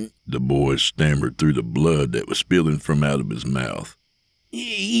coffin. The boy stammered through the blood that was spilling from out of his mouth.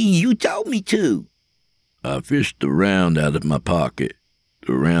 You told me to. I fished the round out of my pocket,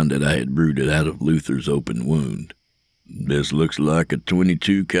 the round that I had rooted out of Luther's open wound. This looks like a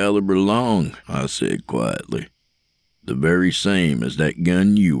 .22 caliber long, I said quietly. The very same as that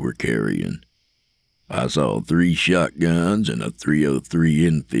gun you were carrying. I saw 3 shotguns and a .303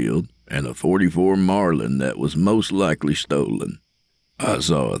 Enfield and a .44 Marlin that was most likely stolen. I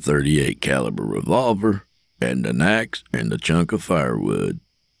saw a .38 caliber revolver and an axe and a chunk of firewood.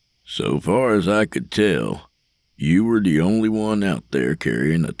 So far as I could tell, you were the only one out there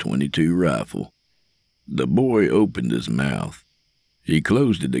carrying a .22 rifle. The boy opened his mouth. He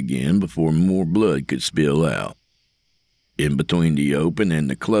closed it again before more blood could spill out. In between the open and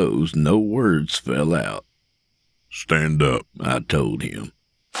the close, no words fell out. Stand up, I told him.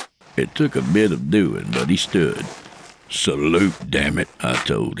 It took a bit of doing, but he stood. Salute, damn it, I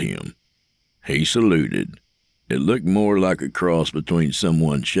told him. He saluted. It looked more like a cross between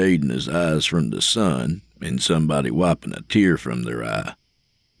someone shading his eyes from the sun and somebody wiping a tear from their eye.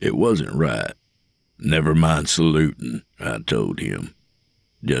 It wasn't right. Never mind saluting, I told him.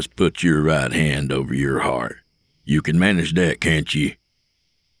 Just put your right hand over your heart. You can manage that, can't you?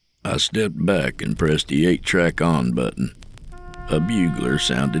 I stepped back and pressed the 8-track on button. A bugler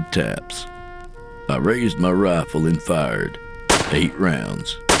sounded taps. I raised my rifle and fired. 8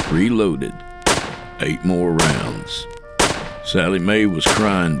 rounds. Reloaded. 8 more rounds. Sally Mae was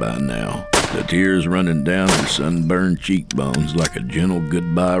crying by now, the tears running down her sunburned cheekbones like a gentle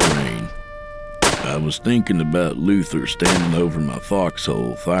goodbye rain. I was thinking about Luther standing over my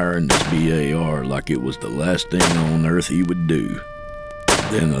foxhole firing his BAR like it was the last thing on earth he would do.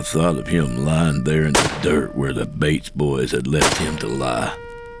 Then I thought of him lying there in the dirt where the Bates boys had left him to lie.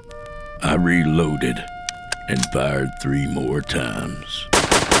 I reloaded and fired 3 more times.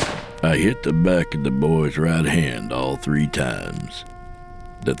 I hit the back of the boy's right hand all 3 times.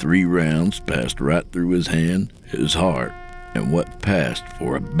 The 3 rounds passed right through his hand, his heart, and what passed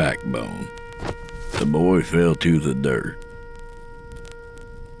for a backbone. The boy fell to the dirt.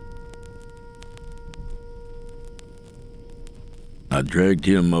 I dragged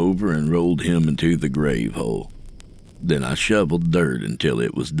him over and rolled him into the grave hole. Then I shoveled dirt until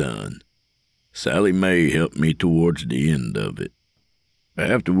it was done. Sally Mae helped me towards the end of it.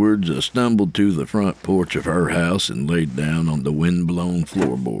 Afterwards, I stumbled to the front porch of her house and laid down on the wind-blown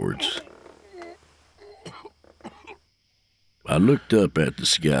floorboards. I looked up at the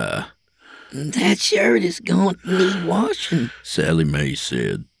sky. That shirt is going to need washing, Sally Mae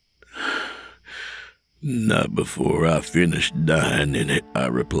said. Not before I finish dying in it, I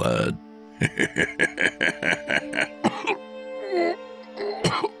replied.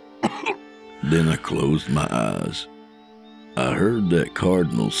 Then I closed my eyes. I heard that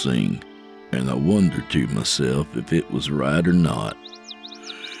cardinal sing, and I wondered to myself if it was right or not.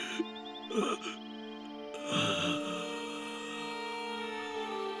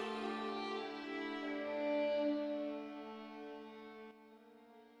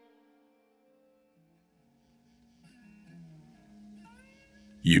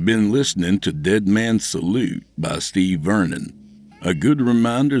 You've been listening to Dead Man's Salute by Steve Vernon. A good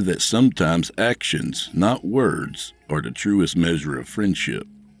reminder that sometimes actions, not words, are the truest measure of friendship.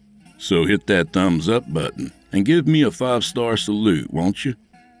 So hit that thumbs up button and give me a 5-star salute, won't you?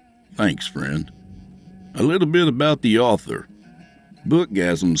 Thanks, friend. A little bit about the author.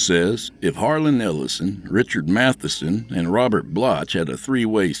 Bookgasm says, if Harlan Ellison, Richard Matheson, and Robert Bloch had a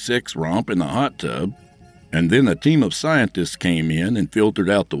 3-way sex romp in a hot tub, and then a team of scientists came in and filtered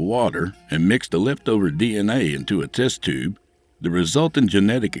out the water and mixed the leftover DNA into a test tube, the resultant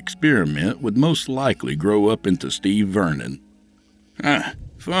genetic experiment would most likely grow up into Steve Vernon.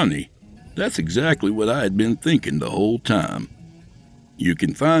 Funny. That's exactly what I had been thinking the whole time. You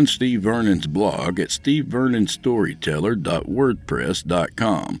can find Steve Vernon's blog at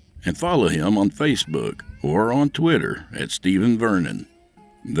stevevernonstoryteller.wordpress.com and follow him on Facebook or on Twitter at Stephen Vernon.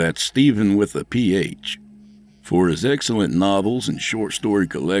 That's Stephen with a PH. For his excellent novels and short story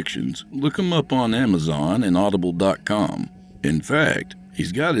collections, look him up on Amazon and Audible.com. In fact,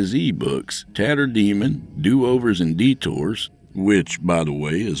 he's got his ebooks, Tatter Demon, Do-Overs and Detours, which, by the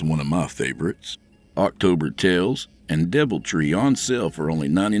way, is one of my favorites, October Tales, and Deviltree on sale for only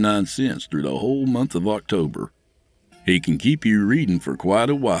 99 cents through the whole month of October. He can keep you reading for quite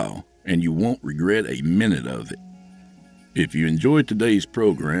a while, and you won't regret a minute of it. If you enjoyed today's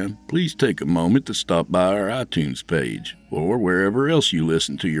program, please take a moment to stop by our iTunes page or wherever else you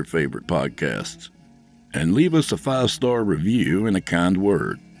listen to your favorite podcasts and leave us a 5-star review and a kind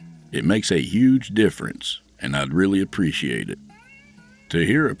word. It makes a huge difference, and I'd really appreciate it. To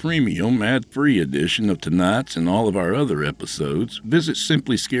hear a premium ad-free edition of tonight's and all of our other episodes, visit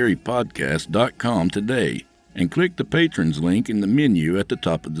simplyscarypodcast.com today and click the patrons link in the menu at the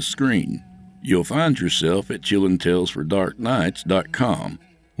top of the screen. You'll find yourself at chillingtalesfordarknights.com,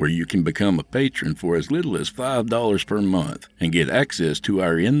 where you can become a patron for as little as $5 per month and get access to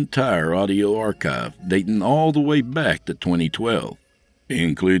our entire audio archive dating all the way back to 2012,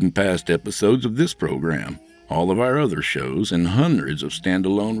 including past episodes of this program, all of our other shows, and hundreds of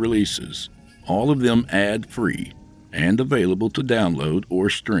standalone releases, all of them ad-free and available to download or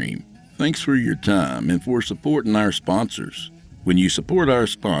stream. Thanks for your time and for supporting our sponsors. When you support our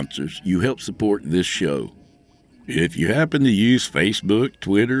sponsors, you help support this show. If you happen to use Facebook,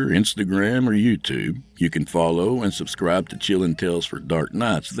 Twitter, Instagram, or YouTube, you can follow and subscribe to Chillin' Tales for Dark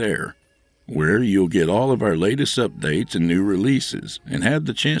Nights there, where you'll get all of our latest updates and new releases and have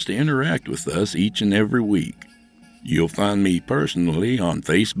the chance to interact with us each and every week. You'll find me personally on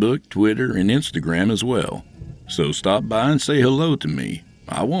Facebook, Twitter, and Instagram as well. So stop by and say hello to me.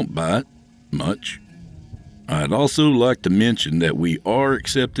 I won't bite much. I'd also like to mention that we are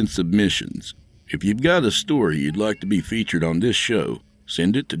accepting submissions. If you've got a story you'd like to be featured on this show,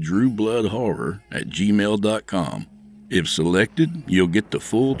 send it to drewbloodhorror@gmail.com. If selected, you'll get the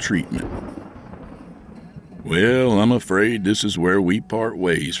full treatment. Well, I'm afraid this is where we part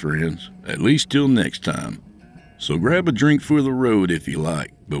ways, friends, at least till next time. So grab a drink for the road if you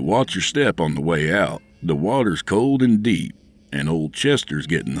like, but watch your step on the way out. The water's cold and deep, and old Chester's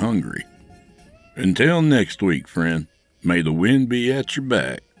getting hungry. Until next week, friend, may the wind be at your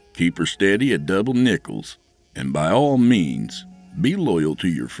back, keep her steady at double nickels, and by all means, be loyal to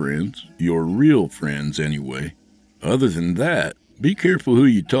your friends, your real friends anyway. Other than that, be careful who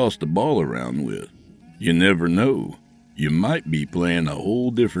you toss the ball around with. You never know. You might be playing a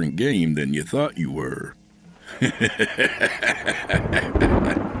whole different game than you thought you were.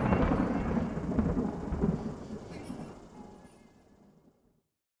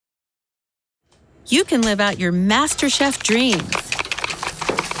 You can live out your MasterChef dreams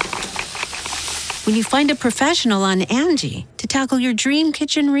when you find a professional on Angie to tackle your dream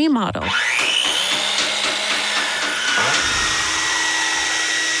kitchen remodel.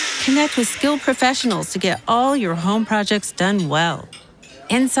 Connect with skilled professionals to get all your home projects done well.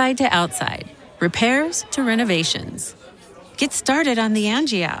 Inside to outside, repairs to renovations. Get started on the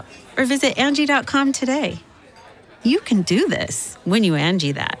Angie app or visit Angie.com today. You can do this when you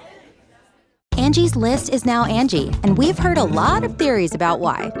Angie that. Angie's List is now Angie, and we've heard a lot of theories about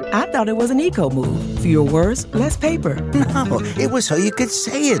why. I thought it was an eco move. Fewer words, less paper. No, it was so you could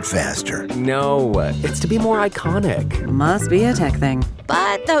say it faster. No, it's to be more iconic. Must be a tech thing.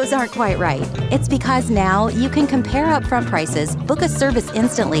 But those aren't quite right. It's because now you can compare upfront prices, book a service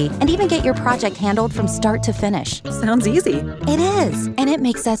instantly, and even get your project handled from start to finish. Sounds easy. It is, and it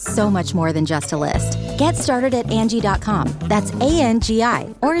makes us so much more than just a list. Get started at Angie.com. That's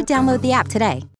ANGI, or download the app today.